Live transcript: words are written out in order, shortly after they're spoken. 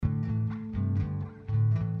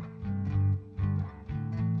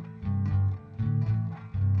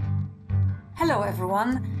Hello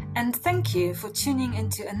everyone, and thank you for tuning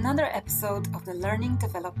into another episode of the Learning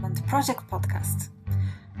Development Project podcast.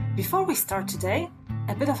 Before we start today,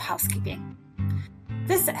 a bit of housekeeping.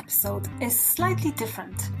 This episode is slightly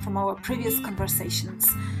different from our previous conversations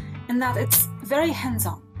in that it's very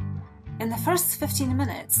hands-on. In the first 15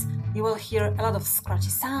 minutes, you will hear a lot of scratchy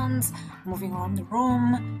sounds, moving around the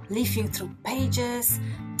room, leafing through pages,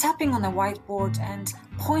 tapping on a whiteboard and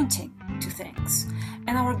pointing to things.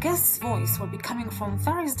 And our guest's voice will be coming from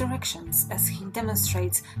various directions as he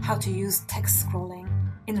demonstrates how to use text scrolling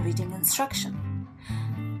in reading instruction.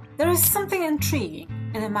 There is something intriguing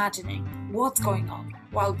in imagining what's going on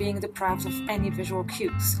while being deprived of any visual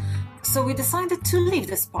cues. So we decided to leave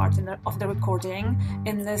this part of the recording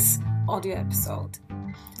in this audio episode.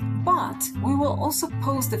 But we will also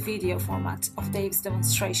post the video format of Dave's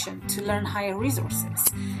demonstration to learn higher resources,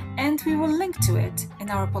 and we will link to it in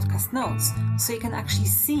our podcast notes so you can actually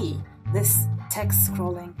see this text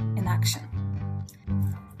scrolling in action.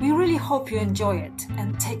 We really hope you enjoy it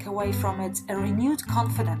and take away from it a renewed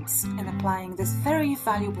confidence in applying this very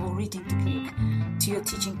valuable reading technique to your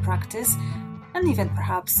teaching practice and even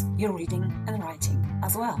perhaps your reading and writing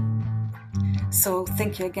as well. So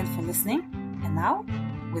thank you again for listening, and now,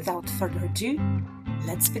 without further ado,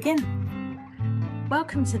 let's begin.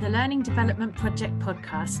 Welcome to the Learning Development Project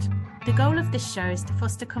podcast. The goal of this show is to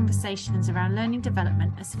foster conversations around learning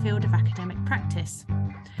development as a field of academic practice.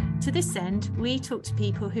 To this end, we talk to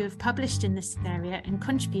people who have published in this area and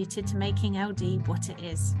contributed to making LD what it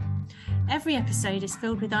is. Every episode is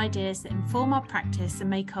filled with ideas that inform our practice and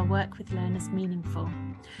make our work with learners meaningful.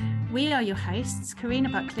 We are your hosts, Karina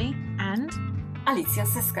Buckley and Alicia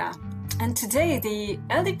Siska. And today the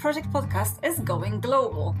LD Project podcast is going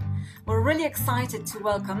global. We're really excited to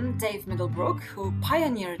welcome Dave Middlebrook, who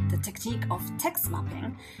pioneered the technique of text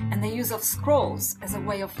mapping and the use of scrolls as a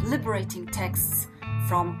way of liberating texts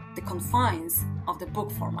from the confines of the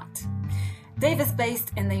book format. Dave is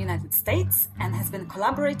based in the United States and has been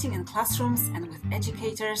collaborating in classrooms and with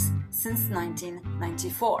educators since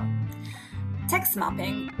 1994. Text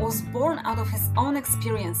mapping was born out of his own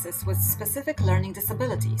experiences with specific learning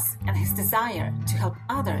disabilities and his desire to help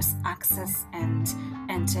others access and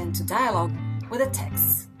enter into dialogue with the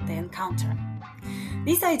texts they encounter.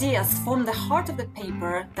 These ideas form the heart of the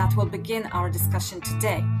paper that will begin our discussion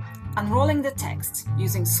today, Unrolling the Text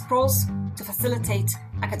using scrolls to facilitate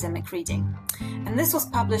academic reading. And this was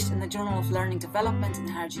published in the Journal of Learning Development in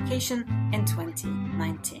Higher Education in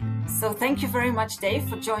 2019. So thank you very much, Dave,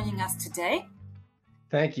 for joining us today.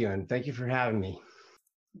 Thank you, and thank you for having me.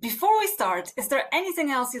 Before we start, is there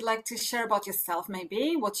anything else you'd like to share about yourself,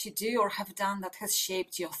 maybe what you do or have done that has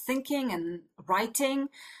shaped your thinking and writing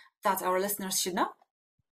that our listeners should know?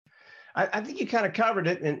 I think you kind of covered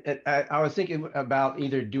it, and I was thinking about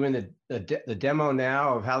either doing the demo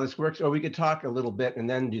now of how this works, or we could talk a little bit and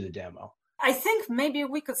then do the demo. I think maybe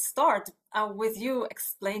we could start with you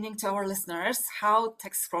explaining to our listeners how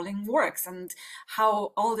text scrolling works and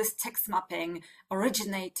how all this text mapping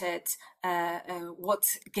originated, what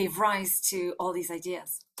gave rise to all these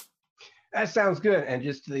ideas. That sounds good. And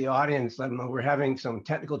just to the audience, let them know we're having some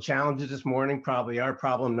technical challenges this morning, probably our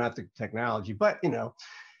problem, not the technology, but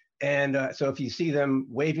And so if you see them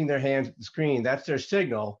waving their hands at the screen, that's their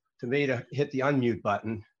signal to me to hit the unmute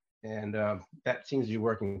button. And that seems to be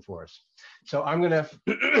working for us. So I'm going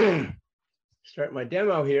to start my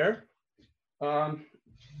demo here.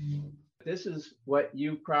 This is what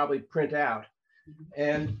you probably print out.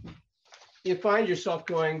 And you find yourself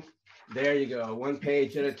going, there you go, one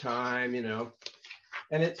page at a time,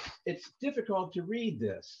 And it's difficult to read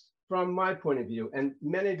this from my point of view, and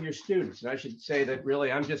many of your students, and I should say that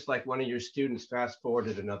really I'm just like one of your students fast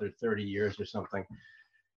forwarded another 30 years or something.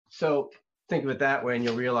 So think of it that way and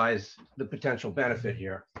you'll realize the potential benefit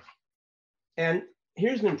here. And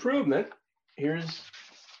here's an improvement. Here's,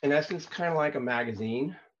 in essence, kind of like a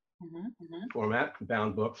magazine format,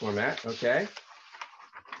 bound book format, okay?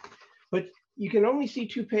 But you can only see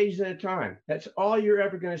 2 pages at a time. That's all you're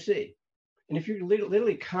ever going to see. And if you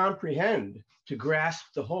literally comprehend to grasp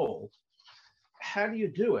the whole, how do you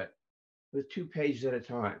do it with 2 pages at a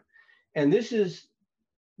time? And this is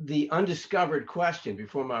the undiscovered question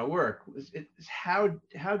before my work. It's how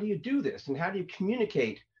do you do this? And how do you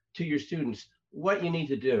communicate to your students what you need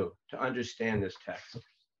to do to understand this text?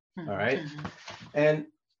 All right. And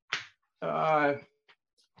I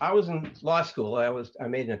was in law school. I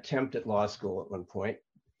made an attempt at law school at one point.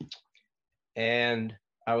 And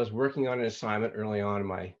I was working on an assignment early on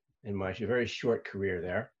in my very short career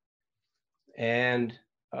there. And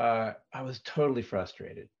I was totally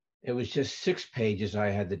frustrated. It was just 6 pages I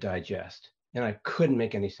had to digest, and I couldn't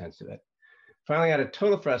make any sense of it. Finally, out of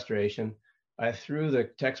total frustration, I threw the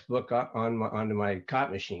textbook onto my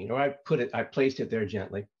copy machine, or I placed it there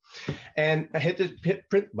gently, and I hit the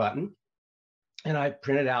print button, and I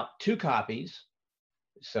printed out 2 copies,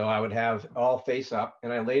 so I would have all face up,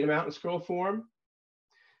 and I laid them out in scroll form,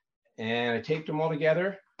 and I taped them all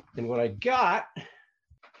together, and what I got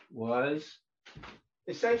was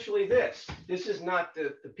essentially this. This is not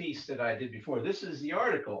the piece that I did before. This is the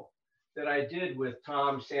article that I did with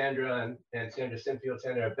Tom, Sandra, and Sandra Sinfield,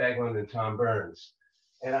 Sandra Beglin, and Tom Burns.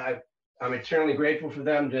 And I'm eternally grateful for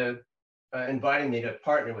them to inviting me to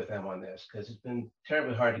partner with them on this, because it's been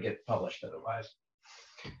terribly hard to get published otherwise.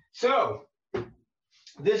 So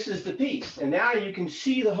this is the piece, and now you can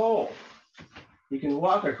see the hole. You can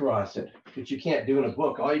walk across it, which you can't do in a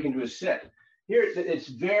book. All you can do is sit. Here, it's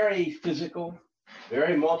very physical,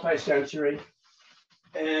 very multi-sensory,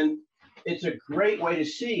 and it's a great way to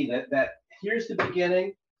see that here's the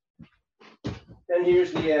beginning, and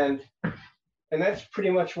here's the end, and that's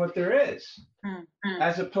pretty much what there is,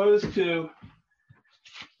 as opposed to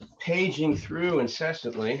paging through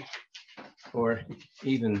incessantly, or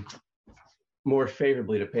even more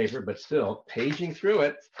favorably to paper, but still paging through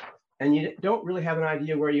it, and you don't really have an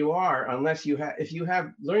idea where you are unless if you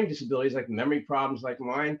have learning disabilities like memory problems like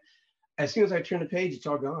mine. As soon as I turn the page, it's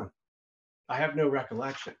all gone. I have no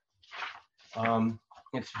recollection.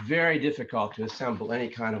 It's very difficult to assemble any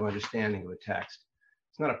kind of understanding of a text.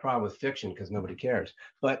 It's not a problem with fiction because nobody cares,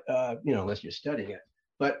 but unless you're studying it.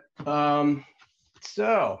 But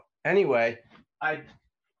so anyway, I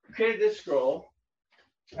created this scroll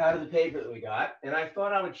out of the paper that we got, and I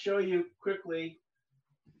thought I would show you quickly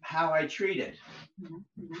how I treat it.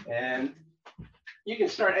 And you can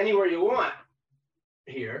start anywhere you want.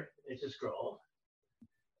 Here, it's a scroll,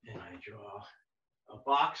 and I draw a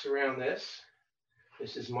box around this.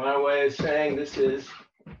 This is my way of saying this is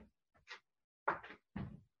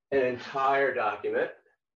an entire document.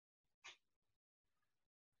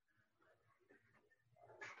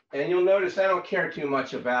 And you'll notice I don't care too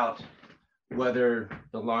much about whether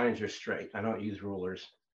the lines are straight. I don't use rulers.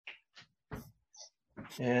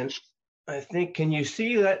 And I think, can you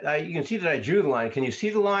see that? You can see that I drew the line. Can you see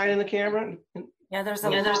the line in the camera? Yeah, there's a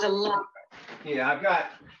lot. Yeah, I've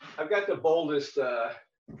got the boldest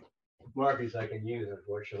markers I can use,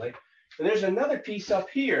 unfortunately. And there's another piece up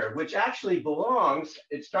here, which actually belongs,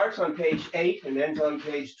 it starts on page 8 and ends on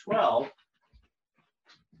page 12.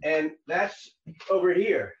 And that's over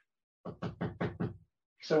here.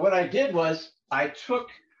 So what I did was I took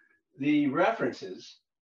the references,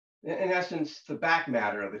 in essence, the back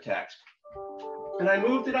matter of the text, and I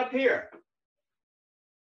moved it up here.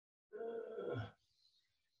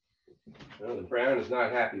 Well, the brown is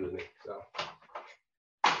not happy with me, so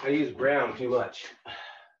I use brown too much.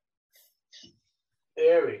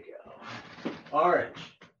 There we go. Orange.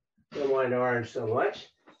 Don't mind orange so much.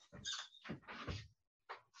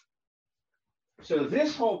 So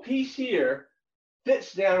this whole piece here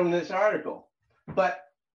fits down in this article, but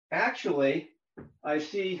actually I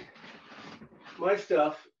see my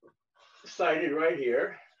stuff cited right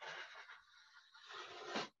here.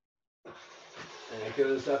 And it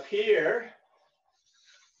goes up here.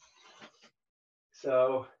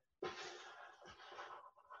 So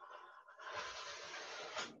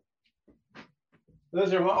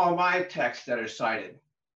those are all my texts that are cited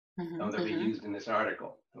that we used in this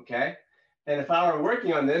article, okay? And if I were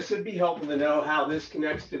working on this, it'd be helpful to know how this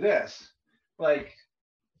connects to this, like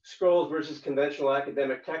scrolls versus conventional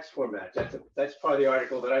academic text formats. That's part of the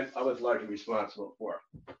article that I was largely responsible for.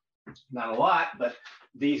 Not a lot, but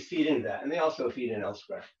these feed into that, and they also feed in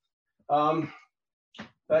elsewhere.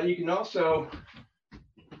 But you can also,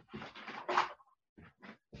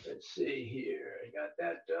 let's see here, I got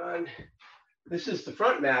that done. This is the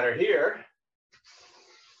front matter here.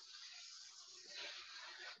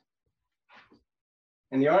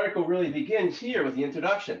 And the article really begins here with the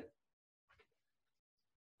introduction.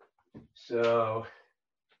 So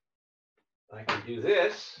I can do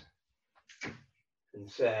this and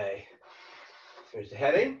say, there's the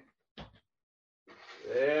heading,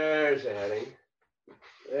 there's a heading,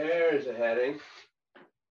 there's a heading,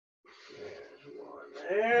 there's one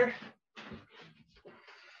there,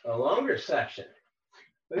 a longer section.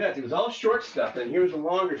 Look at that, it was all short stuff, and here's a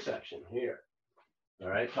longer section here. All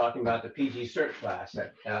right, talking about the PG Cert class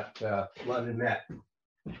at London Met.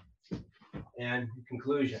 And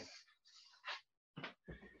conclusion.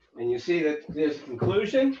 And you see that there's a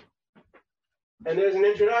conclusion and there's an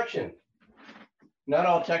introduction. Not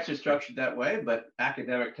all texts are structured that way, but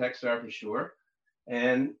academic texts are for sure.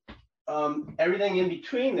 And everything in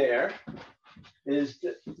between there is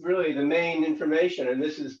really the main information. And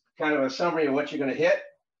this is kind of a summary of what you're going to hit.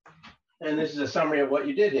 And this is a summary of what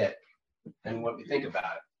you did hit and what we think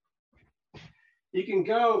about it. You can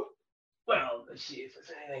go, well, let's see if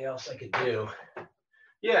there's anything else I could do.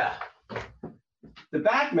 Yeah. The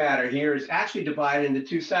back matter here is actually divided into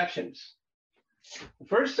two sections. The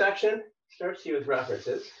first section starts here with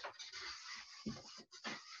references.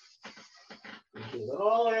 Which is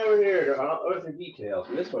all the way over here to other details.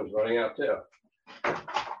 And this one's running out too. Put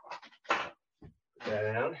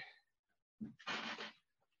that down.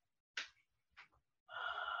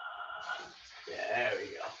 Yeah, there we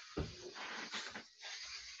go.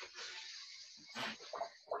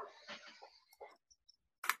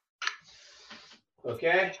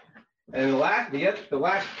 Okay, and the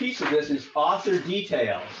last piece of this is author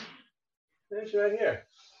details. It's right here.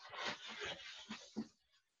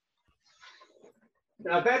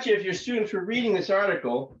 Now, I bet you if your students were reading this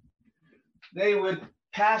article, they would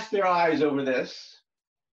pass their eyes over this.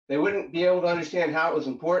 They wouldn't be able to understand how it was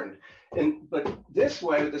important. But this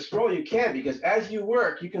way, with the scroll, you can, because as you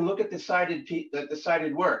work, you can look at the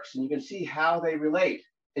cited works, and you can see how they relate.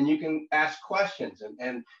 And you can ask questions,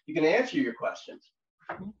 and you can answer your questions.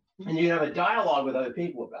 And you can have a dialogue with other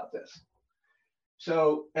people about this.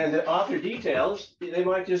 So, and the author details, they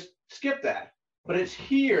might just skip that. But it's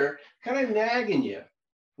here, kind of nagging you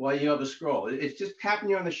while you have a scroll. It's just tapping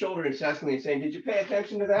you on the shoulder incessantly and saying, did you pay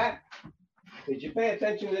attention to that? Did you pay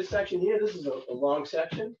attention to this section here? This is a long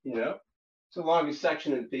section, you know. It's the longest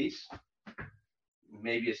section in the piece.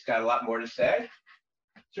 Maybe it's got a lot more to say.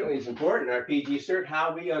 Certainly it's important in our PG cert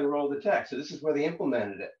how we unroll the text. So this is where they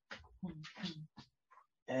implemented it.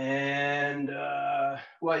 And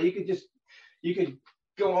well, you could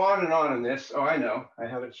go on in this. Oh, I know, I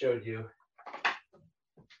haven't showed you.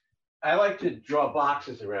 I like to draw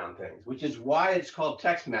boxes around things, which is why it's called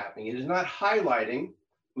text mapping. It is not highlighting,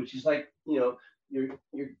 which is like, you know,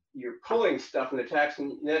 you're pulling stuff in the text,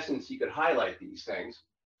 and in essence, you could highlight these things.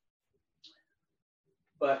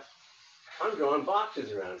 But I'm drawing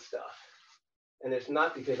boxes around stuff, and it's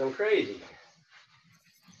not because I'm crazy.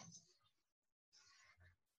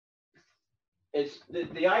 It's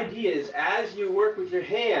the idea is as you work with your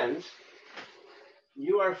hands,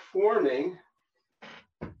 you are forming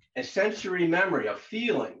a sensory memory, a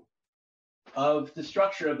feeling of the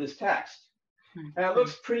structure of this text. Now it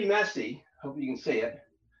looks pretty messy. Hope you can see it.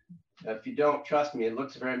 If you don't, trust me, it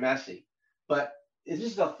looks very messy. But this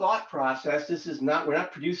is a thought process. This is not, we're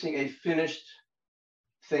not producing a finished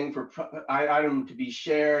thing for item to be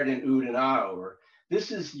shared and oohed and ah over.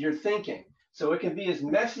 This is your thinking. So it can be as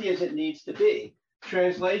messy as it needs to be.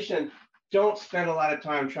 Translation, don't spend a lot of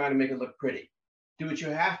time trying to make it look pretty. Do what you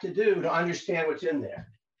have to do to understand what's in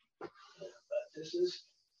there. But this is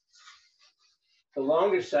the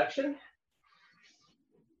longest section.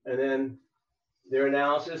 And then their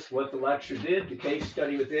analysis, what the lecture did, the case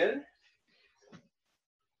study within.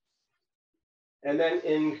 And then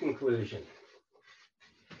in conclusion.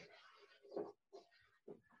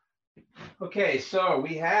 Okay, so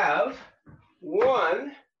we have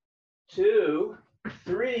 1, 2,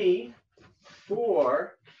 3,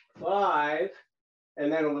 4, 5,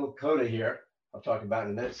 and then a little coda here. I'll talk about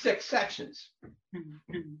in a minute. 6 sections.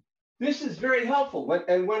 This is very helpful. When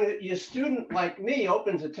a student like me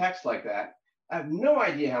opens a text like that, I have no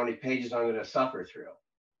idea how many pages I'm going to suffer through.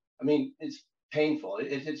 I mean, it's painful.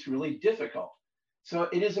 It's really difficult. So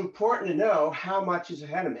it is important to know how much is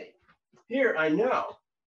ahead of me. Here, I know.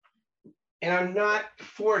 And I'm not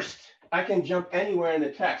forced. I can jump anywhere in the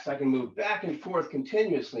text. I can move back and forth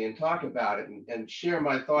continuously and talk about it and share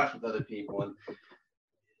my thoughts with other people. And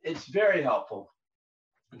it's very helpful.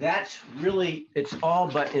 That's really, it's all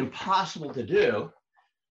but impossible to do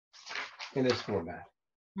in this format.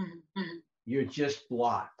 You're just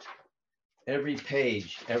blocked. Every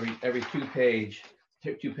page, every two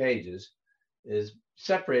pages is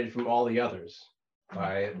separated from all the others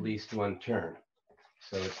by at least one turn.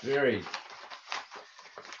 So it's very,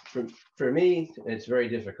 for me, it's very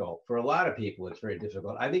difficult. For a lot of people, it's very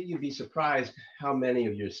difficult. I think you'd be surprised how many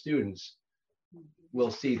of your students will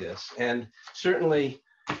see this. And certainly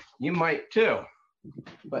you might too.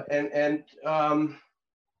 But,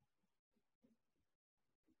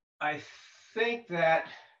 I think that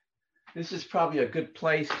this is probably a good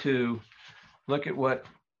place to look at what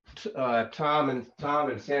Tom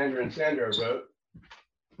and Sandra wrote.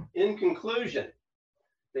 In conclusion,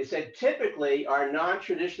 they said typically our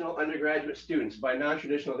non-traditional undergraduate students, by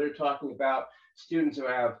non-traditional, they're talking about students who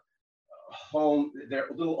have home, they're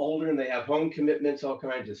a little older and they have home commitments, all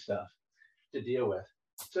kinds of stuff to deal with.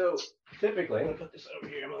 So typically, I'm gonna put this over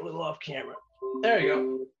here, I'm a little off camera. There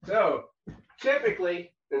you go. So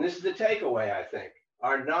Typically, and this is the takeaway, I think,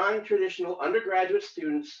 our non-traditional undergraduate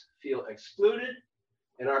students feel excluded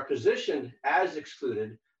and are positioned as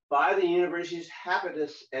excluded by the university's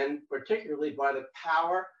habitus and particularly by the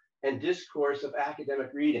power and discourse of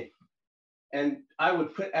academic reading. And I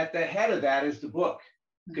would put at the head of that is the book,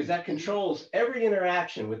 because that controls every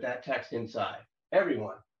interaction with that text inside,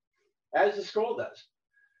 everyone, as the scroll does.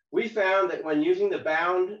 We found that when using the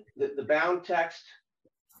bound text,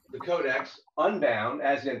 the codex, unbound,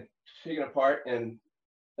 as in taken apart and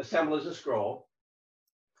assembled as a scroll,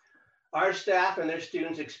 our staff and their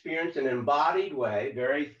students experienced an embodied way,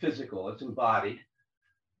 very physical, it's embodied,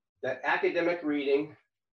 that academic reading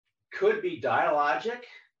could be dialogic.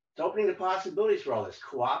 It's opening the possibilities for all this,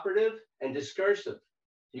 cooperative and discursive.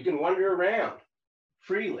 You can wander around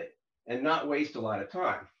freely and not waste a lot of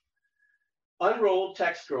time. Unrolled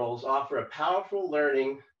text scrolls offer a powerful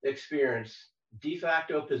learning experience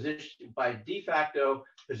by de facto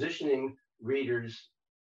positioning readers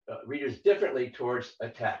differently towards a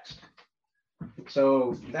text.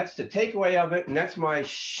 So that's the takeaway of it, and that's my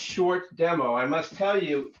short demo. I must tell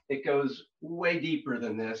you, it goes way deeper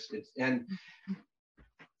than this. And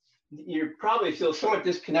you probably feel somewhat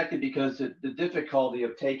disconnected because the difficulty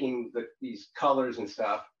of taking these colors and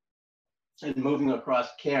stuff and moving across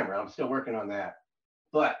camera. I'm still working on that.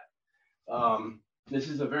 But this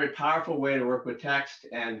is a very powerful way to work with text,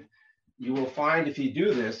 and you will find if you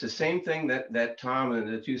do this, the same thing that Tom and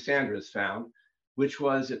the two Sandras found, which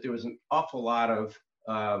was that there was an awful lot of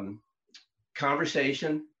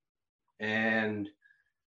conversation and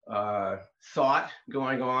thought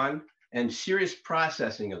going on and serious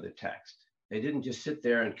processing of the text. They didn't just sit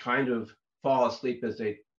there and kind of fall asleep as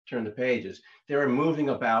they turned the pages. They were moving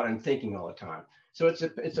about and thinking all the time. So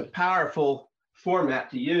it's a powerful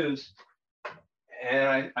format to use,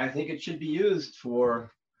 and I think it should be used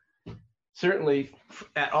for certainly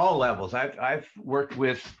at all levels. I've worked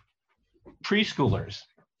with preschoolers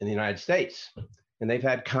in the United States, and they've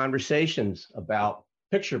had conversations about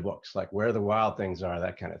picture books, like Where the Wild Things Are,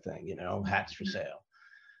 that kind of thing, hats for sale.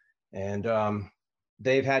 And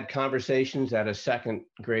they've had conversations that a second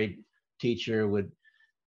grade teacher would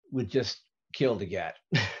just kill to get.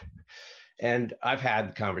 And I've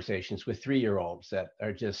had conversations with 3-year-olds that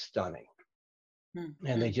are just stunning. Mm-hmm.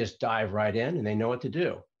 And they just dive right in and they know what to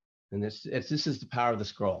do. And this is the power of the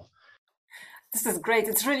scroll. This is great.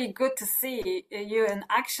 It's really good to see you in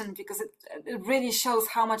action, because it really shows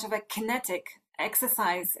how much of a kinetic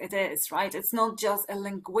exercise it is, right? It's not just a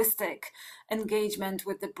linguistic engagement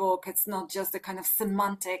with the book. It's not just a kind of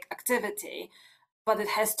semantic activity, but it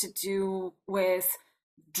has to do with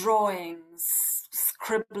drawings,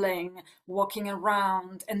 scribbling, walking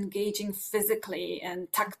around, engaging physically and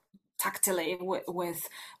tactily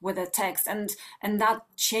with a text, and that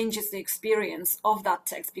changes the experience of that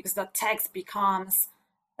text, because that text becomes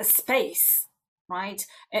a space, right?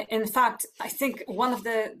 In fact, I think one of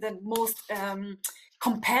the most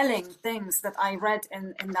compelling things that I read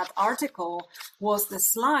in that article was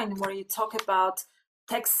this line where you talk about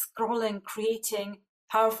text scrolling creating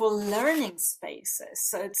powerful learning spaces.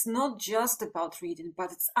 So it's not just about reading,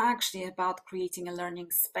 but it's actually about creating a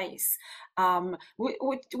learning space.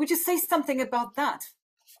 Would you say something about that?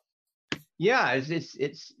 Yeah,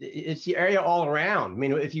 it's the area all around. I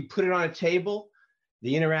mean, if you put it on a table,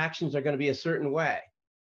 the interactions are going to be a certain way.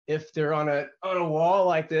 If they're on a wall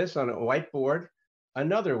like this, on a whiteboard,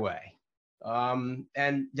 another way.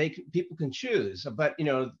 And people can choose. But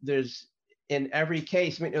there's in every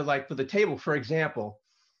case, I mean, like for the table, for example,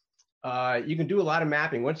 you can do a lot of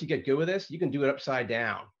mapping. Once you get good with this, you can do it upside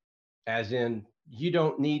down, as in you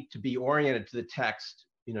don't need to be oriented to the text,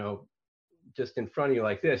 just in front of you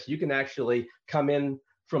like this. You can actually come in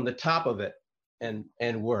from the top of it and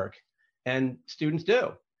work, and students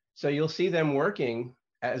do. So you'll see them working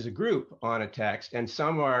as a group on a text, and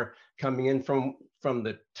some are coming in from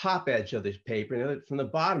the top edge of the paper, and from the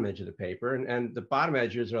bottom edge of the paper, and the bottom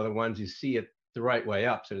edges are the ones who see it the right way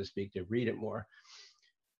up, so to speak, to read it more.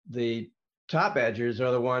 The top edgers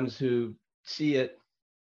are the ones who see it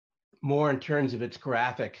more in terms of the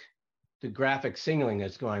graphic signaling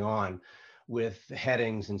that's going on with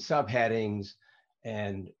headings and subheadings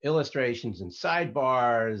and illustrations and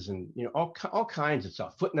sidebars and all kinds of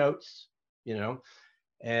stuff, footnotes,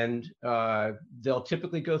 and they'll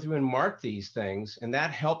typically go through and mark these things, and that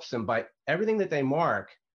helps them. By everything that they mark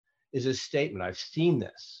is a statement. I've seen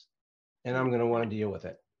this, and I'm going to want to deal with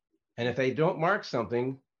it. And if they don't mark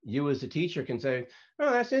something, you as the teacher can say,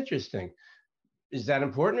 oh, that's interesting. Is that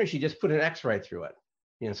important, or should you just put an X right through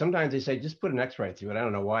it? Sometimes they say, just put an X right through it. I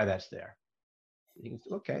don't know why that's there.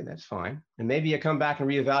 Okay, that's fine. And maybe you come back and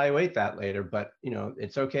reevaluate that later, but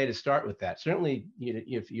it's okay to start with that. Certainly,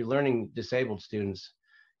 if you're learning disabled students,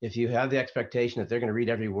 if you have the expectation that they're going to read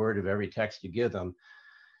every word of every text you give them,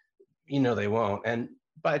 they won't. And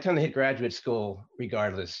by the time they hit graduate school,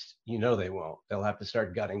 regardless, they won't. They'll have to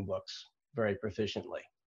start gutting books very proficiently,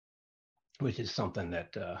 which is something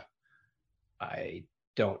that I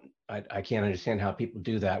can't understand how people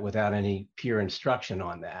do that without any peer instruction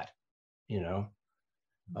on that,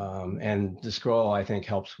 and the scroll, I think,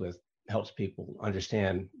 helps people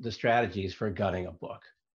understand the strategies for gutting a book,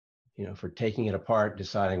 for taking it apart,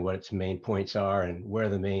 deciding what its main points are and where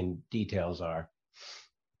the main details are.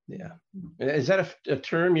 Yeah. Is that a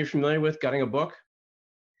term you're familiar with, gutting a book?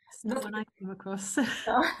 It's not one I came across. Well,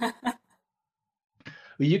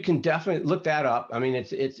 you can definitely look that up. I mean,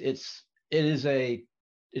 it's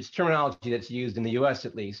terminology that's used in the US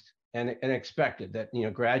at least, and expected that,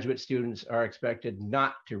 graduate students are expected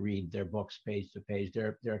not to read their books page to page.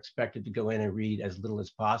 They're expected to go in and read as little as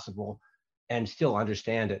possible and still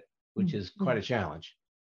understand it, which is quite a challenge.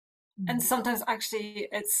 And sometimes actually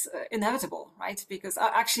it's inevitable, right? Because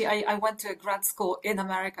I went to a grad school in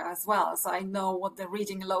America as well. So I know what the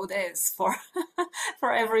reading load is for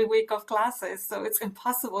for every week of classes. So it's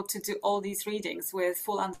impossible to do all these readings with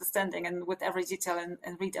full understanding and with every detail and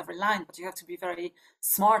read every line. But you have to be very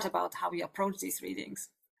smart about how you approach these readings.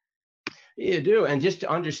 You do. And just to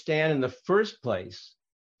understand in the first place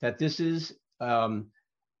that this is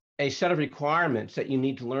a set of requirements that you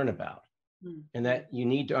need to learn about. And that you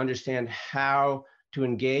need to understand how to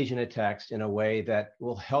engage in a text in a way that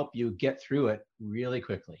will help you get through it really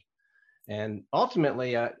quickly. And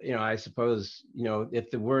ultimately, I suppose, if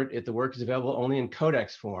the work is available only in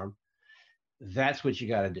codex form, that's what you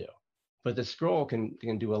got to do. But the scroll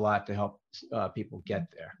can do a lot to help people get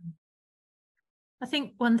there. I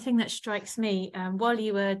think one thing that strikes me while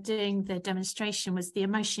you were doing the demonstration was the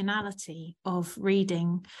emotionality of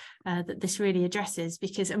reading that this really addresses,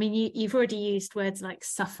 because, I mean, you've already used words like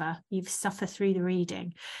suffer, you've suffered through the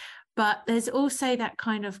reading, but there's also that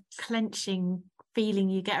kind of clenching feeling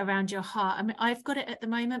you get around your heart. I mean, I've got it at the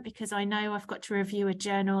moment because I know I've got to review a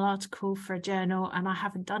journal article for a journal and I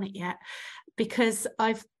haven't done it yet because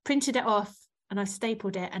I've printed it off and I've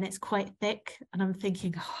stapled it and it's quite thick and I'm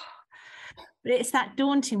thinking, but it's that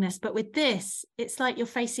dauntingness. But with this, it's like you're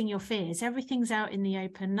facing your fears. Everything's out in the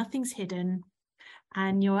open, nothing's hidden,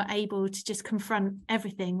 and you're able to just confront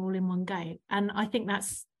everything all in one go. And I think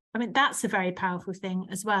that's a very powerful thing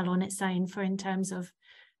as well on its own for in terms of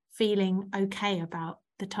feeling okay about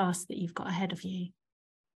the task that you've got ahead of you.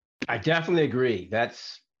 I definitely agree.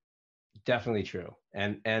 That's definitely true.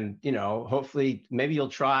 And hopefully maybe you'll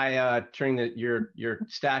try turning your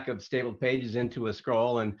stack of stapled pages into a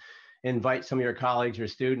scroll and invite some of your colleagues or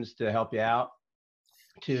students to help you out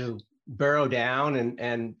to burrow down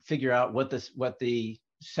and figure out what the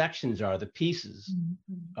sections are, the pieces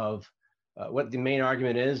of what the main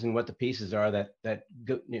argument is and what the pieces are that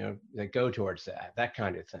go towards that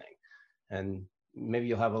kind of thing. And maybe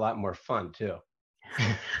you'll have a lot more fun too.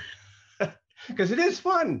 Because it is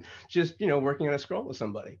fun just, working on a scroll with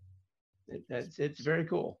somebody. It's very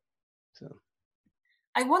cool. So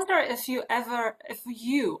I wonder if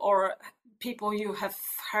you or people you have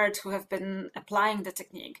heard who have been applying the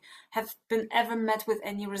technique have been ever met with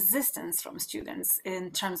any resistance from students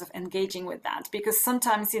in terms of engaging with that. Because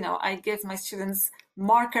sometimes, I give my students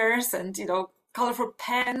markers and, colorful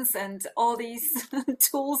pens and all these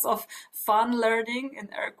tools of fun learning, in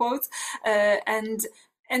air quotes, and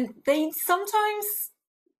they sometimes,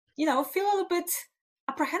 feel a little bit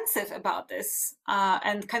apprehensive about this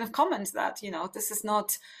and kind of comment that, this is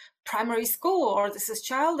not primary school or this is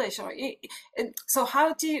childish and so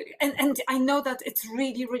how do you, and I know that it's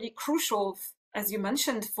really, really crucial, as you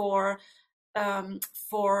mentioned, for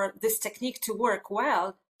this technique to work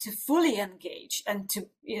well, to fully engage and to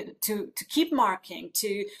keep marking,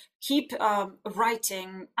 to keep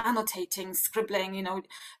writing, annotating, scribbling,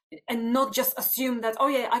 and not just assume that, oh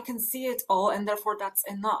yeah, I can see it all and therefore that's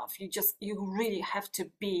enough. You really have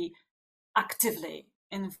to be actively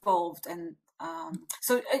involved. And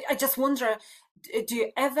so I just wonder, do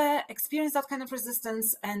you ever experience that kind of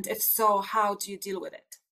resistance? And if so, how do you deal with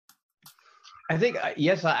it? I think,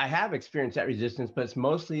 yes, I have experienced that resistance, but it's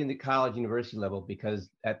mostly in the college university level because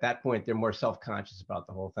at that point, they're more self-conscious about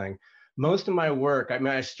the whole thing. Most of my work,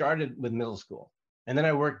 I started with middle school and then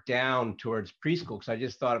I worked down towards preschool because I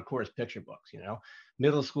just thought, of course, picture books,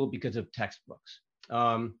 middle school because of textbooks.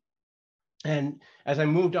 And as I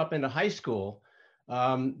moved up into high school,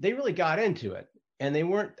 they really got into it. and they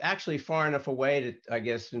weren't actually far enough away to, I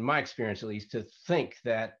guess, in my experience at least, to think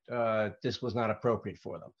that this was not appropriate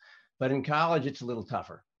for them. But in college, it's a little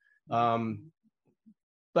tougher.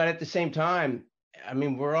 But at the same time, I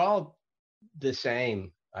mean, we're all the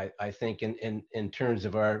same. I think in terms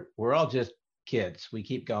of we're all just kids. We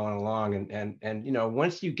keep going along, and you know,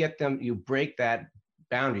 once you get them, you break that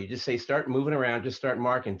boundary. You just say, start moving around, just start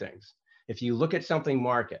marking things. If you look at something,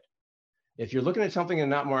 mark it. If you're looking at something and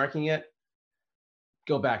not marking it,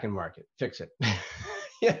 go back and mark it, fix it.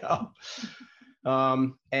 You know,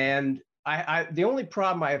 and the only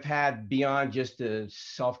problem I've had beyond just the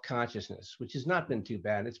self-consciousness, which has not been too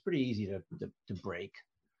bad, it's pretty easy to break,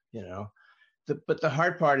 you know. But the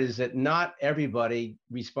hard part is that not everybody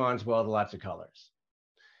responds well to lots of colors.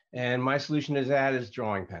 And my solution to that is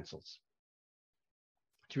drawing pencils.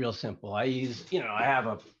 It's real simple. I use, you know, I have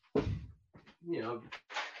a, you know,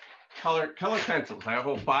 color pencils. I have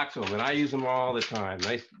a whole box of them, and I use them all the time.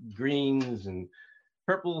 Nice greens and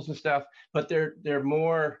purples and stuff, but they're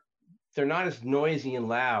not as noisy and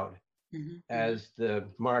loud as the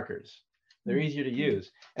markers. They're easier to use.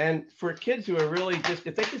 And for kids who are really if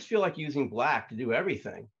they just feel like using black to do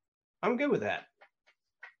everything, I'm good with that.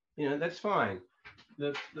 You know, that's fine.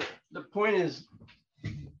 The point is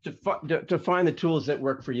to find the tools that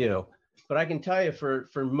work for you. But I can tell you, for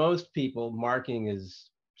most people, marking is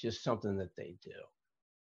just something that they do.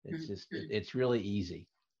 It's just, it's really easy.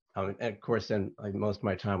 And of course, then most of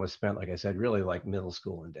my time was spent, like I said, really like middle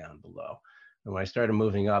school and down below. And when I started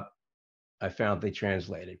moving up, I found they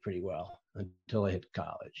translated pretty well until I hit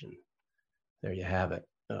college, and there you have it.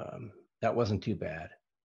 That wasn't too bad,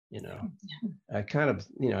 you know. I kind of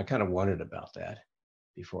wondered about that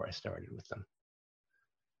before I started with them.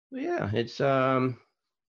 But yeah,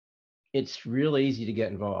 it's really easy to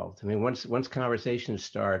get involved. I mean, once conversations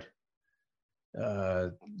start,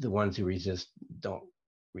 the ones who resist don't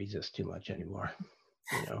resist too much anymore.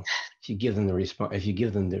 You know, if you give them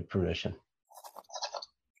the permission.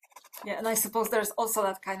 Yeah, and I suppose there's also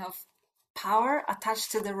that kind of power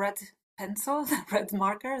attached to the red pencil, the red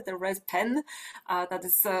marker, the red pen, that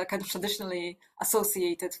is kind of traditionally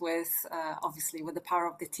associated with, obviously, with the power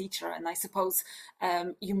of the teacher. And I suppose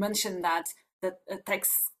you mentioned that the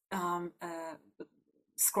text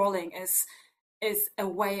scrolling is a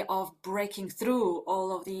way of breaking through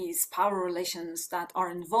all of these power relations that are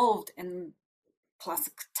involved in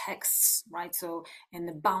classic texts, right? So in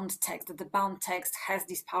the bound text, that the bound text has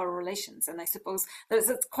these power relations. And I suppose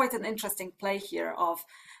there's quite an interesting play here of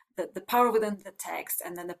the power within the text,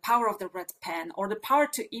 and then the power of the red pen, or the power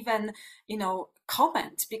to even, you know,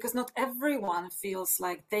 comment, because not everyone feels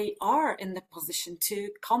like they are in the position to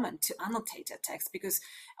comment, to annotate a text, because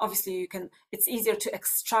obviously it's easier to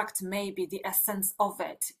extract maybe the essence of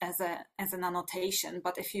it as an annotation.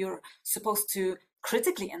 But if you're supposed to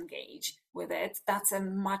critically engage with it, that's a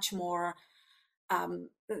much more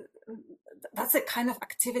that's a kind of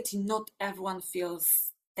activity not everyone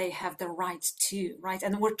feels they have the right to, right?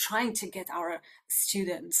 And we're trying to get our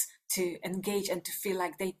students to engage and to feel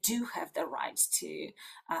like they do have the right to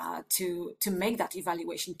make that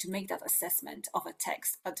evaluation, to make that assessment of a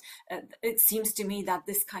text. But it seems to me that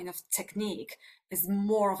this kind of technique is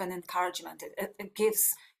more of an encouragement. It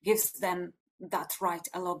gives them that right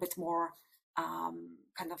a little bit more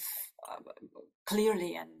kind of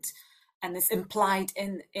clearly, and is implied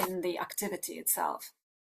in the activity itself.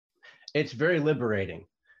 It's very liberating.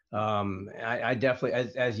 I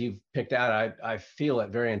definitely, as you've picked out, I feel it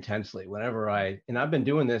very intensely whenever and I've been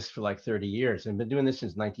doing this for like 30 years. I've been doing this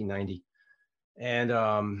since 1990. And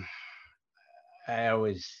I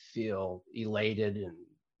always feel elated and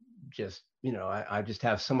just, you know, I just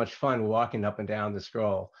have so much fun walking up and down the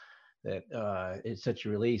scroll that it's such a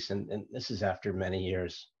release. And this is after many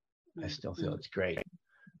years. I still feel it's great.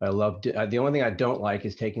 I love the only thing I don't like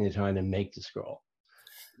is taking the time to make the scroll.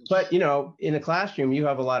 But, you know, in a classroom, you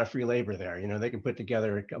have a lot of free labor there. You know, they can put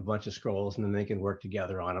together a bunch of scrolls and then they can work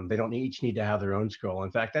together on them. They don't each need to have their own scroll.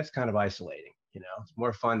 In fact, that's kind of isolating. You know, it's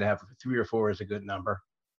more fun to have 3 or 4 is a good number.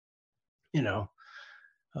 You know,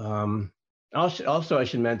 also I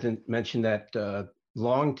should mention that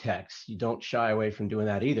long text, you don't shy away from doing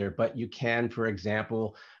that either. But you can, for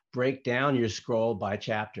example, break down your scroll by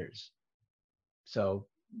chapters. So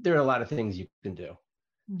there are a lot of things you can do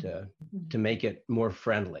to make it more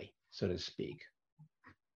friendly, so to speak.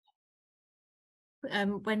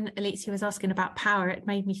 When Alicia was asking about power, it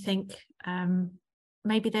made me think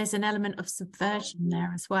maybe there's an element of subversion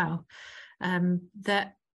there as well.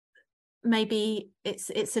 That maybe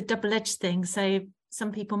it's a double-edged thing. So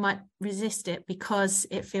some people might resist it because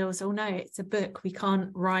it feels, oh no, it's a book, we can't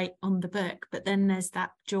write on the book. But then there's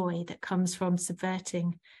that joy that comes from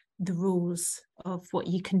subverting the rules of what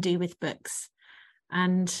you can do with books.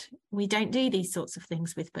 And we don't do these sorts of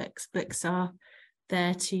things with books. Books are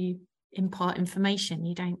there to impart information.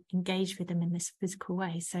 You don't engage with them in this physical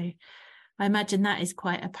way. So I imagine that is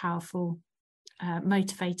quite a powerful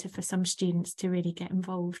motivator for some students to really get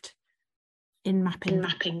involved in mapping.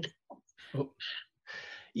 Oh.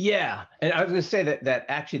 Yeah, and I was going to say that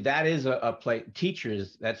actually that is a place.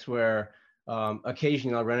 Teachers, that's where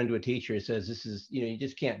occasionally I'll run into a teacher who says, "This is, you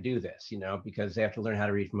just can't do this, because they have to learn how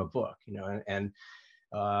to read from a book, and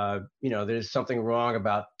there's something wrong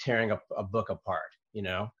about tearing a book apart,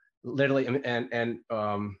 literally." And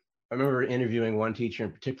I remember interviewing one teacher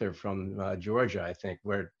in particular from Georgia, I think,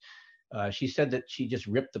 where she said that she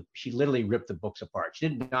literally ripped the books apart. She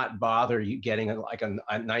did not bother you getting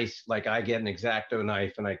a nice, like I get an X-Acto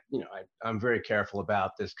knife, and I'm very careful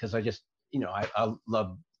about this because I just, I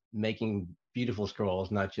love making beautiful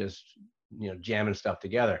scrolls, not just, jamming stuff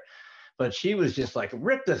together. But she was just like,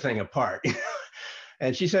 rip the thing apart.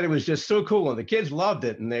 And she said it was just so cool, and the kids loved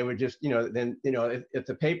it. And they would just, then, if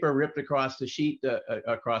the paper ripped across the sheet,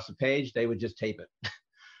 across the page, they would just tape it,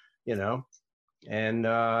 and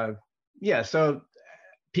yeah, so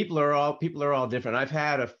people are all different. I've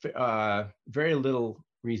had a very little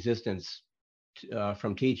resistance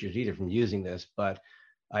from teachers, either from using this, but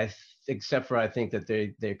except for I think that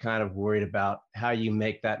they're kind of worried about how you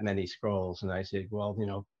make that many scrolls. And I said, well,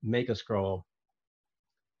 make a scroll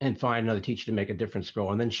and find another teacher to make a different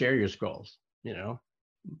scroll, and then share your scrolls.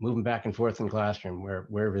 Move them back and forth in the classroom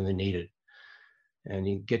wherever they're needed, and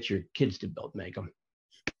you get your kids to make them.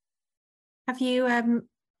 Have you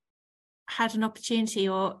had an opportunity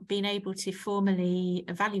or been able to formally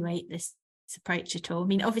evaluate this approach at all? I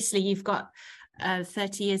mean, obviously you've got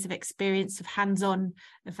 30 years of experience of hands-on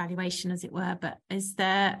evaluation, as it were, but is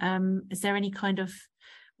there any kind of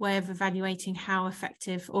way of evaluating how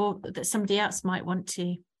effective, or that somebody else might want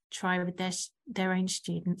to try with their own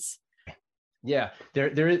students? Yeah,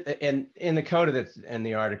 there is, and in the coda that's in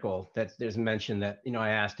the article, that there's mention that I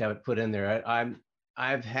asked to have it put in there.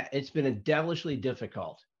 It's been devilishly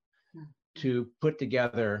difficult to put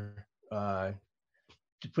together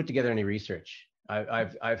any research.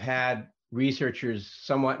 I've had researchers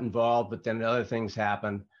somewhat involved, but then other things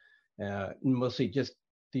happen, mostly just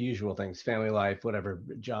the usual things, family life, whatever,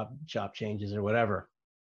 job changes or whatever.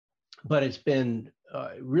 But it's been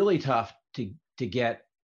really tough to get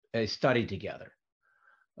a study together.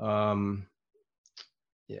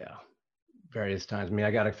 Yeah, various times. I mean,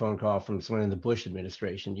 I got a phone call from someone in the Bush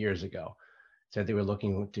administration years ago, said they were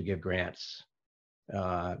looking to give grants.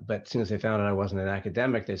 But as soon as they found out I wasn't an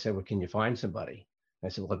academic, they said, well, can you find somebody? I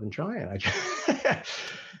said, well, I've been trying.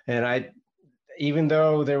 And even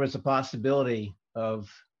though there was a possibility of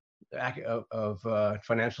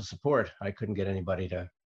financial support, I couldn't get anybody to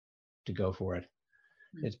go for it.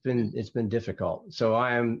 It's been difficult. So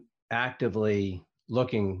I am actively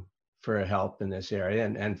looking for help in this area,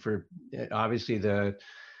 and for obviously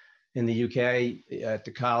in the UK at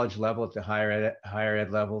the college level, at the higher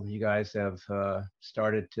ed level, you guys have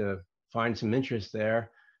started to find some interest there.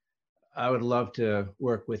 I would love to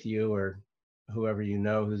work with you or whoever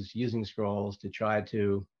who's using scrolls to try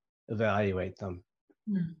to evaluate them.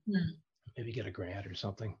 Mm-hmm. Maybe get a grant or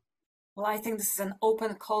something. Well, I think this is an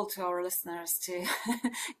open call to our listeners to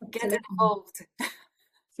get involved.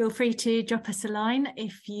 Feel free to drop us a line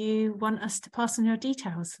if you want us to pass on your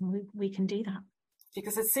details, and we can do that.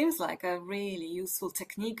 Because it seems like a really useful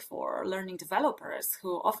technique for learning developers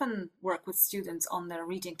who often work with students on their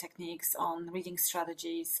reading techniques, on reading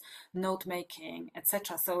strategies, note making,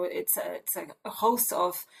 etc. So it's a host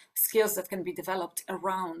of skills that can be developed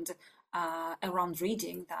around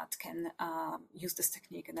reading that can use this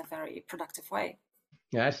technique in a very productive way.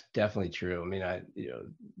 Yeah, that's definitely true. I mean,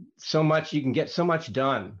 so much, you can get so much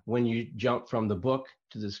done when you jump from the book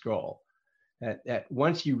to the scroll. That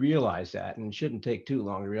once you realize that, and it shouldn't take too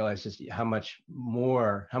long to realize just how much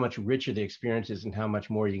richer the experience is and how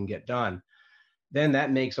much more you can get done, then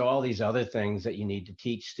that makes all these other things that you need to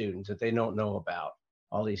teach students that they don't know about,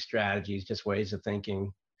 all these strategies, just ways of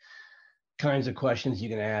thinking, kinds of questions you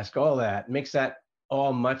can ask, all that makes that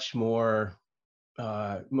all much more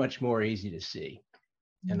easy to see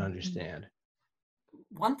and understand.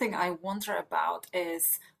 One thing I wonder about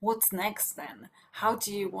is what's next then? How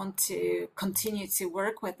do you want to continue to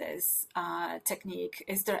work with this technique?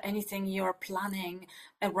 Is there anything you're planning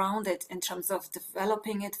around it in terms of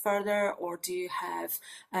developing it further, or do you have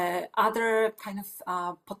other kind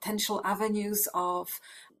of potential avenues of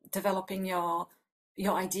developing your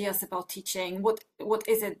your ideas about teaching? What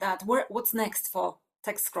is it that what's next for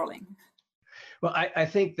text scrolling? Well, I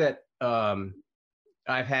think that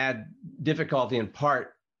I've had difficulty in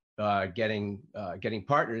part getting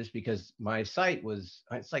partners because my site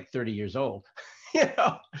it's like 30 years old, you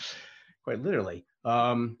know, quite literally.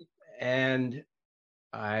 And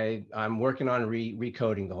I'm working on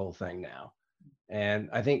recoding the whole thing now, and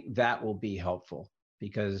I think that will be helpful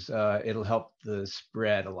because it'll help the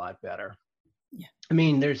spread a lot better. Yeah. I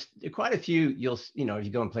mean, there's quite a few. If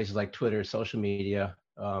you go in places like Twitter, social media,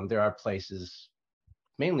 there are places,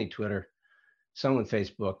 mainly Twitter, some with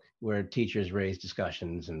Facebook, where teachers raise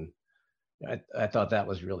discussions, and I thought that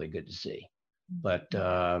was really good to see. But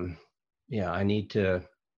yeah, I need to.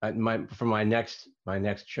 My next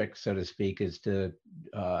trick, so to speak, is to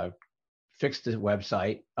fix the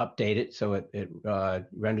website, update it so it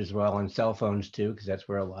renders well on cell phones too, because that's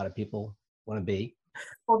where a lot of people want to be.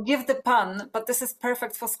 Forgive the pun, but this is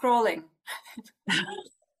perfect for scrolling.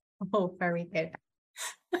 Oh, very good.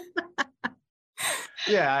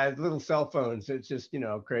 Yeah, little cell phones. It's just,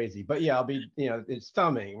 crazy. But yeah, I'll be, it's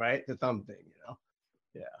thumbing, right? The thumb thing,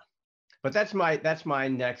 Yeah. But that's my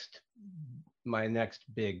next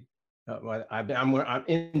big. I'm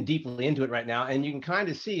in deeply into it right now, and you can kind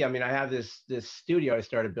of see. I mean, I have this studio I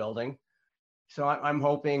started building, so I'm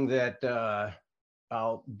hoping that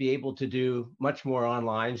I'll be able to do much more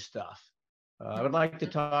online stuff. I would like to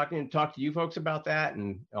talk to you folks about that,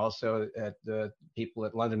 and also at the people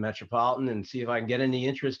at London Metropolitan, and see if I can get any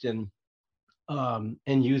interest in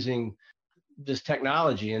using this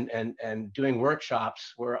technology and doing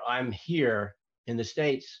workshops where I'm here in the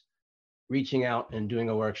States, reaching out and doing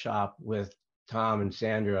a workshop with Tom and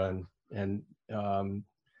Sandra, and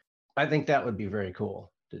I think that would be very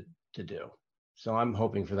cool to do. So I'm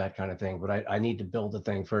hoping for that kind of thing, but I need to build the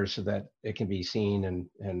thing first so that it can be seen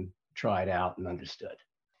and tried out and understood.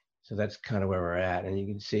 So that's kind of where we're at. And you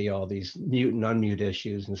can see all these mute and unmute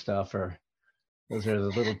issues and stuff those are the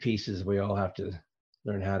little pieces we all have to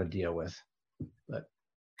learn how to deal with.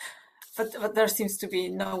 But there seems to be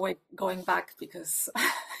no way going back because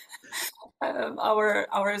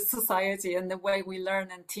our society and the way we learn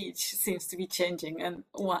and teach seems to be changing in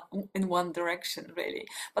one direction, really.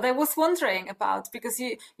 But I was wondering about, because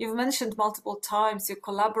you've mentioned multiple times your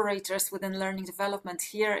collaborators within learning development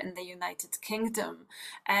here in the United Kingdom,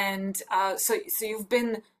 and so you've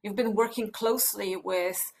been working closely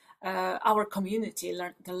with our community,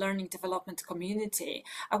 the learning development community.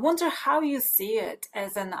 I wonder how you see it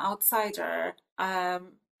as an outsider,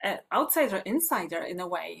 insider in a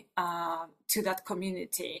way, to that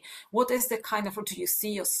community. What is the kind of, do you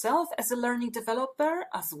see yourself as a learning developer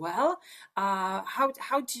as well?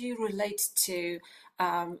 How do you relate to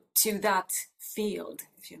that field,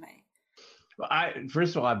 if you may? Well,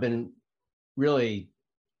 first of all, I've been really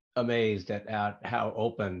amazed at how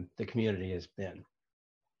open the community has been.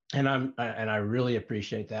 And I really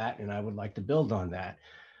appreciate that, and I would like to build on that.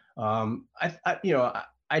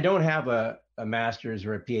 I don't have a master's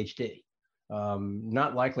or a PhD.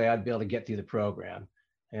 Not likely I'd be able to get through the program,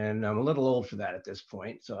 and I'm a little old for that at this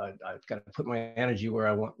point. So I've got to put my energy where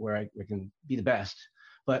I can be the best.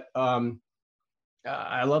 But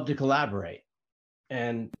I love to collaborate,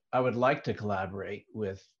 and I would like to collaborate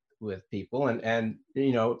with people, and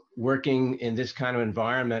working in this kind of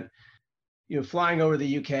environment. Flying over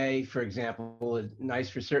the UK, for example, is nice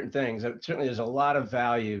for certain things. Certainly, there's a lot of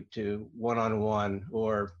value to one-on-one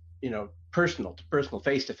or personal to personal,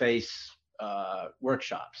 face-to-face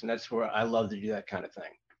workshops, and that's where I love to do that kind of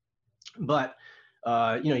thing. But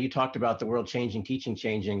you talked about the world changing, teaching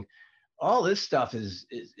changing. All this stuff is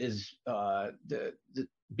the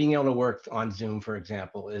being able to work on Zoom, for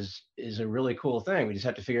example, is a really cool thing. We just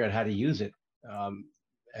have to figure out how to use it.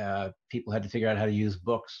 People had to figure out how to use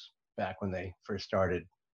books back when they first started,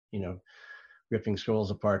 ripping scrolls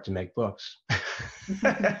apart to make books.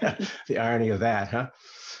 The irony of that, huh?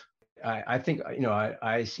 I think,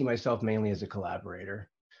 I see myself mainly as a collaborator,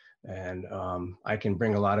 and I can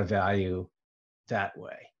bring a lot of value that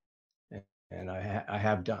way. And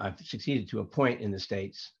I've succeeded to a point in the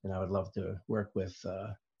States, and I would love to work with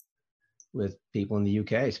people in the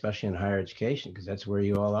UK, especially in higher education, because that's where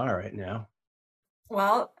you all are right now.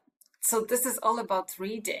 Well, so this is all about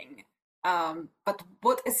reading, but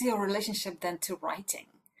what is your relationship then to writing?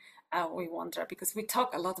 We wonder, because we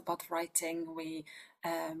talk a lot about writing. We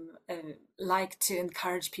like to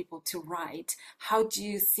encourage people to write. How do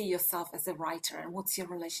you see yourself as a writer, and what's your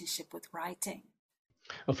relationship with writing?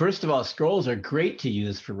 Well, first of all, scrolls are great to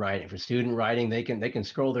use for writing, for student writing. They can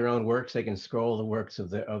scroll their own works. They can scroll the works of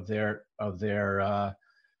their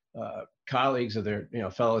colleagues, of their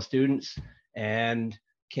fellow students. and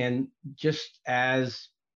can, just as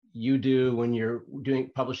you do when you're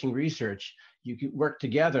publishing research, you can work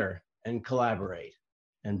together and collaborate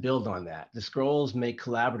and build on that. The scrolls make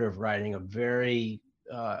collaborative writing a very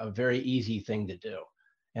easy thing to do,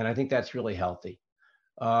 and I think that's really healthy.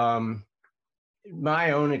 My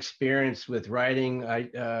own experience with writing,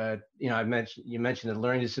 you mentioned the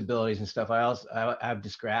learning disabilities and stuff. I have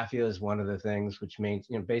dysgraphia as one of the things, which means,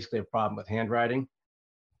 basically a problem with handwriting.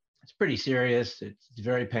 It's pretty serious. It's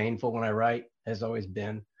very painful when I write, has always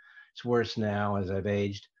been. It's worse now as I've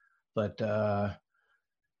aged, but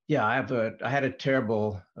yeah, I had a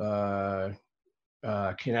terrible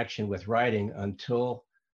connection with writing until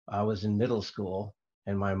I was in middle school,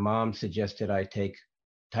 and my mom suggested I take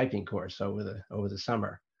typing course over the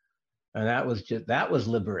summer, and that was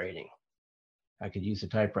liberating. I could use a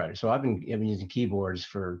typewriter, so I've been using keyboards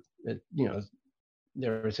for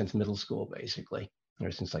ever since middle school, basically,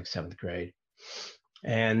 or since like 7th grade,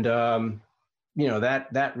 and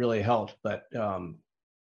that really helped. But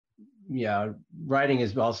yeah, writing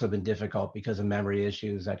has also been difficult because of memory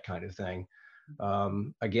issues, that kind of thing.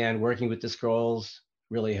 Again, working with the scrolls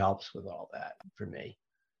really helps with all that for me.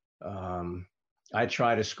 I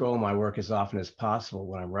try to scroll my work as often as possible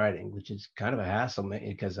when I'm writing, which is kind of a hassle,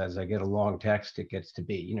 because as I get a long text, it gets to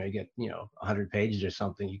be, you get 100 pages or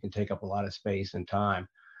something, you can take up a lot of space and time.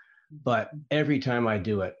 But every time I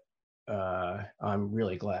do it, I'm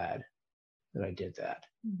really glad that I did that.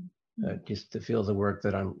 Just to feel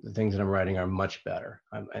the things that I'm writing are much better.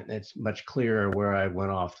 And it's much clearer where I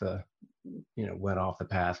went off the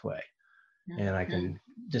pathway, and I can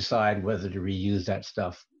decide whether to reuse that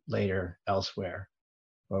stuff later elsewhere,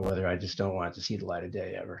 or whether I just don't want it to see the light of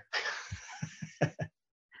day ever.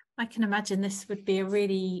 I can imagine this would be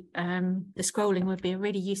the scrolling would be a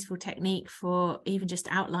really useful technique for even just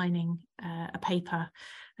outlining a paper,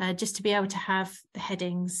 just to be able to have the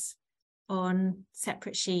headings on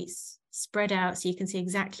separate sheets spread out so you can see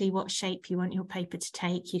exactly what shape you want your paper to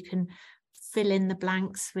take. You can fill in the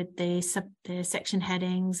blanks with the section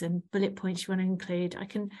headings and bullet points you want to include. I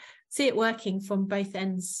can see it working from both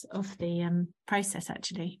ends of the process,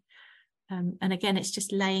 actually. And again, it's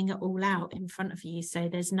just laying it all out in front of you, so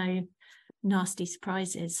there's no nasty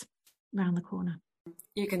surprises around the corner.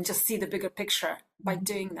 You can just see the bigger picture by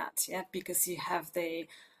doing that, yeah, because you have the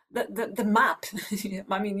map.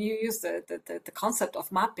 I mean, you use the concept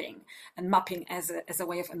of mapping, and mapping as a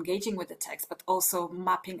way of engaging with the text, but also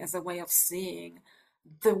mapping as a way of seeing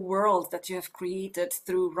the world that you have created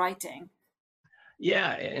through writing.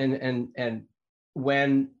 Yeah, and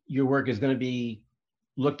when your work is going to be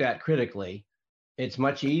looked at critically, it's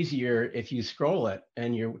much easier if you scroll it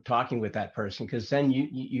and you're talking with that person, because then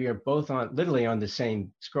you're both literally on the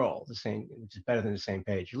same scroll, which is better than the same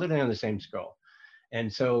page. You're literally on the same scroll.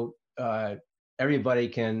 And so everybody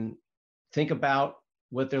can think about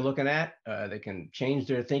what they're looking at. They can change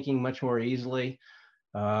their thinking much more easily.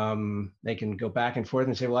 They can go back and forth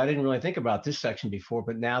and say, well, I didn't really think about this section before,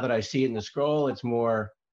 but now that I see it in the scroll, it's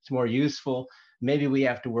more useful. Maybe we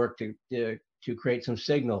have to work to create some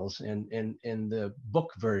signals in the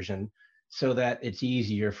book version, so that it's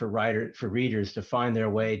easier for readers to find their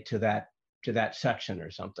way to that section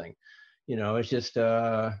or something. It's just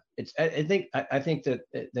I think that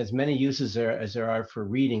there's many uses as there are for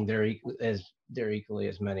reading. There are equally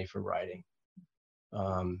as many for writing,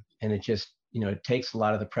 and it just it takes a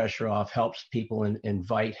lot of the pressure off, helps people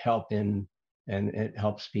invite help in, and it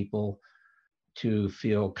helps people to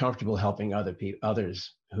feel comfortable helping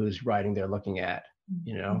others whose writing they're looking at.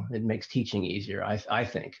 It makes teaching easier, I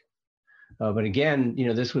think. But again,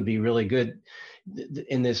 this would be really good.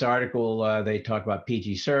 In this article, they talk about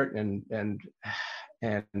PG Cert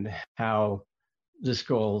and how the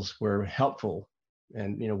scrolls were helpful,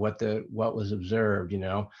 and what was observed.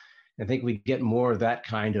 I think we get more of that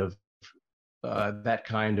kind of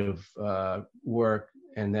work,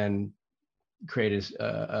 and then create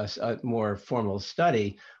a more formal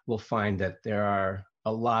study. We'll find that there are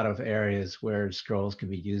a lot of areas where scrolls can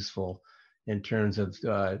be useful in terms of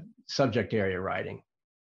subject area writing,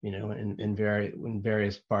 in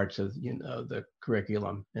various parts of the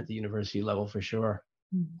curriculum at the university level, for sure.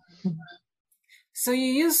 So you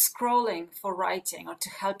use scrolling for writing, or to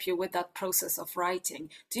help you with that process of writing.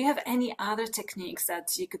 Do you have any other techniques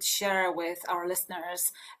that you could share with our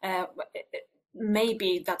listeners,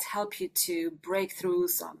 maybe that help you to break through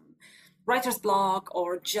some writer's block,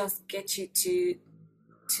 or just get you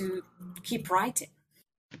to keep writing?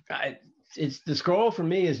 It's the scroll for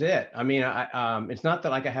me is it. I mean, it's not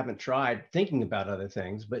that I haven't tried thinking about other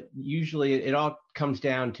things, but usually it all comes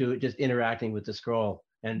down to just interacting with the scroll,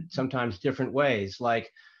 and sometimes different ways.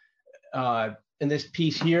 Like in this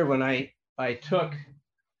piece here, when I took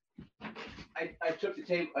the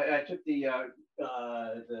tape, I took the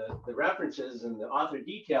references and the author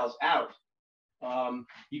details out.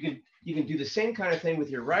 You can do the same kind of thing with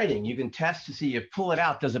your writing. You can test to see, you pull it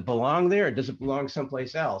out, does it belong there, or does it belong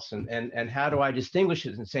someplace else? And how do I distinguish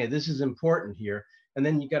it and say this is important here? And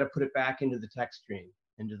then you got to put it back into the text stream,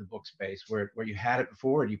 into the book space where you had it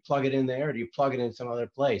before. Do you plug it in there, or do you plug it in some other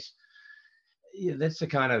place? Yeah, that's the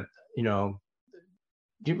kind of,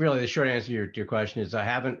 really the short answer to your question is I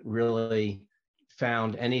haven't really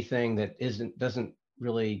found anything that doesn't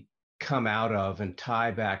really come out of and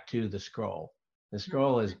tie back to the scroll. The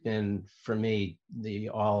scroll has been, for me, the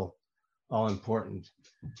all important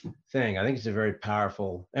thing. I think it's a very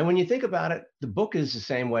powerful, and when you think about it, the book is the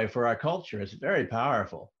same way for our culture. It's very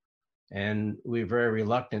powerful, and we're very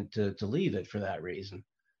reluctant to leave it for that reason.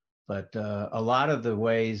 But a lot of the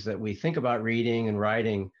ways that we think about reading and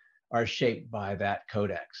writing are shaped by that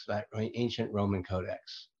codex, that ancient Roman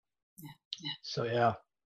codex. Yeah. So yeah,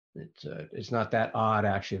 it's not that odd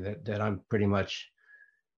actually that I'm pretty much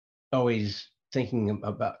always thinking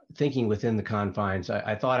within the confines.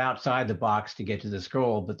 I thought outside the box to get to the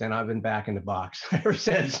scroll, but then I've been back in the box ever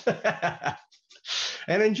since,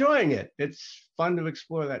 and enjoying it. It's fun to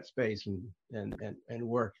explore that space and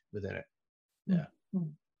work within it. Yeah.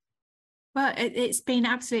 Well, it's been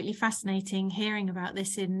absolutely fascinating hearing about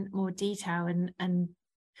this in more detail, and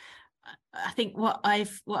I think what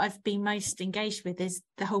I've been most engaged with is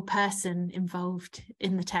the whole person involved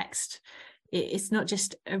in the text. It's not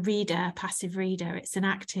just a reader, passive reader, it's an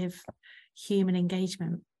active human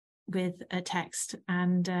engagement with a text.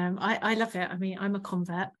 And I love it. I mean, I'm a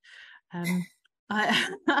convert. I'm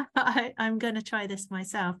going to try this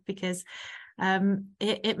myself because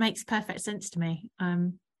it makes perfect sense to me.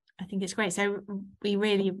 I think it's great. So we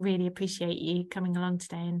really, really appreciate you coming along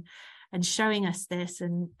today and showing us this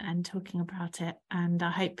and talking about it. And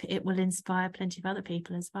I hope it will inspire plenty of other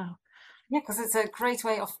people as well. Yeah, because it's a great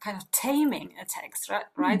way of kind of taming a text,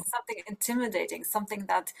 right? Something intimidating, something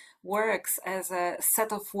that works as a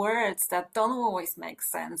set of words that don't always make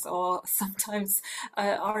sense, or sometimes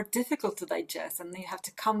are difficult to digest, and you have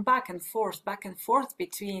to come back and forth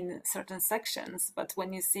between certain sections. But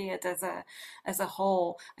when you see it as a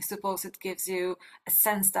whole, I suppose it gives you a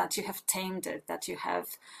sense that you have tamed it, that you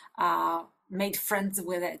have made friends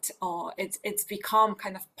with it, or it's become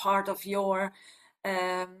kind of part of your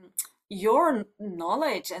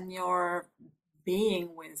knowledge and your being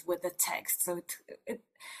with the text. So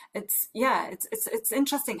it's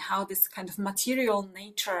interesting how this kind of material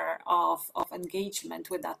nature of engagement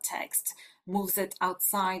with that text moves it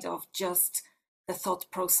outside of just the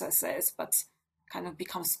thought processes, but kind of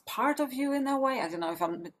becomes part of you in a way. I don't know if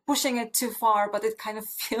I'm pushing it too far, but it kind of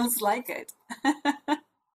feels like it.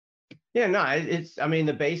 Yeah, no, I mean,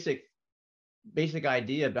 the basic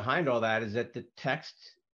idea behind all that is that the text,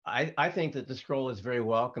 I think that the scroll is very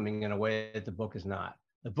welcoming in a way that the book is not.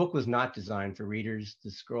 The book was not designed for readers. The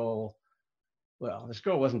scroll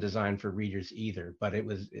wasn't designed for readers either, but it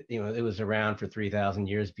was around for 3,000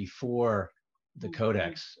 years before the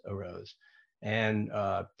codex arose. And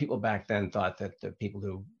people back then thought that the people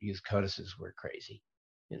who used codices were crazy.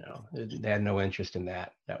 They had no interest in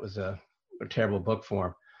that. That was a terrible book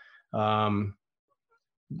form.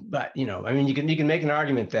 But I mean, you can make an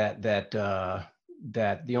argument that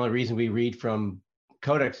the only reason we read from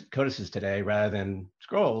codices today rather than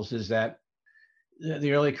scrolls is that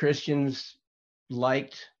the early Christians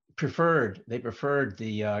preferred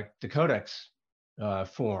the codex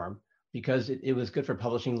form because it was good for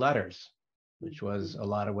publishing letters, which was a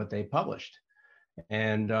lot of what they published.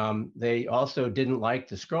 And they also didn't like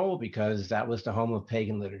the scroll because that was the home of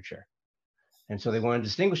pagan literature. And so they wanted to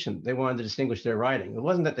distinguish them. They wanted to distinguish their writing. It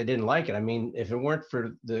wasn't that they didn't like it. I mean, if it weren't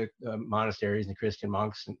for the monasteries and the Christian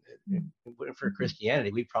monks, and for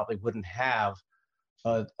Christianity, we probably wouldn't have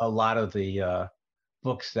a lot of the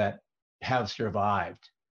books that have survived.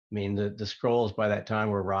 I mean, the scrolls by that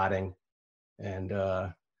time were rotting, and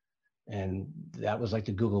that was like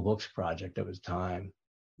the Google Books project of its time.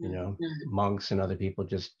 Monks and other people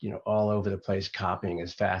just all over the place copying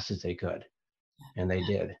as fast as they could, and they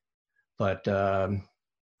did. But the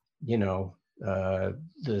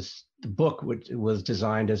book was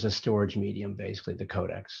designed as a storage medium. Basically, the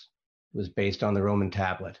codex was based on the Roman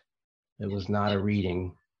tablet. It was not a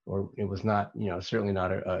reading, or it was not, certainly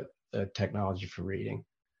not a technology for reading.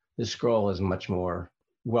 The scroll is much more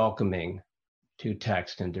welcoming to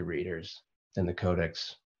text and to readers than the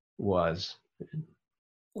codex was.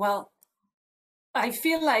 Well, I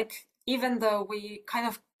feel like even though we kind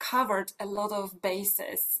of covered a lot of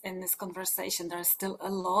bases in this conversation, there's still a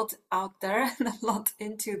lot out there and a lot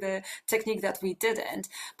into the technique that we didn't.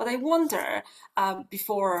 But I wonder,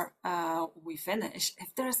 before we finish,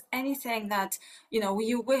 if there's anything that,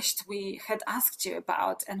 you wished we had asked you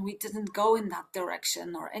about and we didn't go in that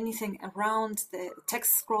direction, or anything around the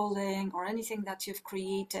text scrolling, or anything that you've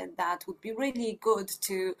created that would be really good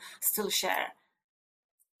to still share.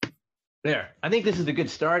 There, I think this is a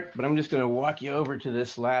good start, but I'm just going to walk you over to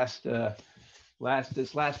this last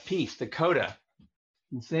piece, the coda.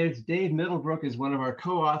 And say it's Dave Middlebrook is one of our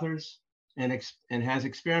co-authors and has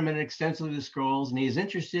experimented extensively with scrolls, and he is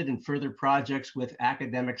interested in further projects with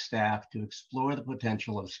academic staff to explore the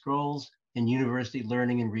potential of scrolls in university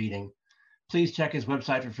learning and reading. Please check his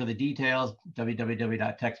website for further details,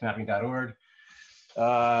 www.textmapping.org.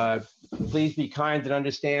 Please be kind and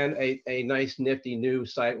understand a nice nifty new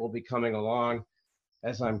site will be coming along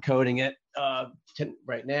as I'm coding it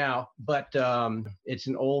right now, but it's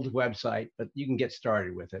an old website, but you can get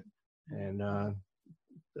started with it. And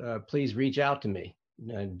please reach out to me,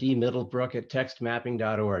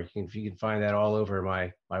 dmiddlebrook@textmapping.org. You can find that all over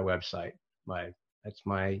my website. That's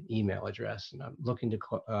my email address, and I'm looking to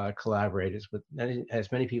collaborate with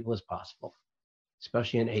as many people as possible,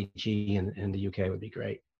 especially in HE and in the UK would be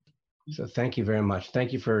great. So thank you very much.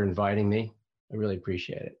 Thank you for inviting me. I really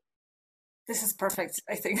appreciate it. This is perfect.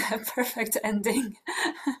 I think a perfect ending.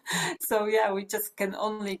 So yeah, we just can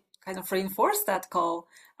only kind of reinforce that call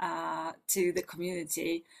to the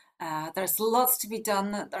community. There's lots to be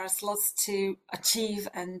done. There's lots to achieve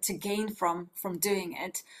and to gain from doing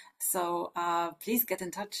it. So please get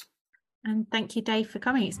in touch. And thank you, Dave, for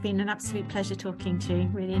coming. It's been an absolute pleasure talking to you.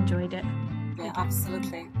 Really enjoyed it. Yeah,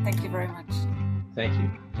 absolutely. Thank you very much. Thank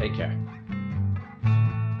you. Take care.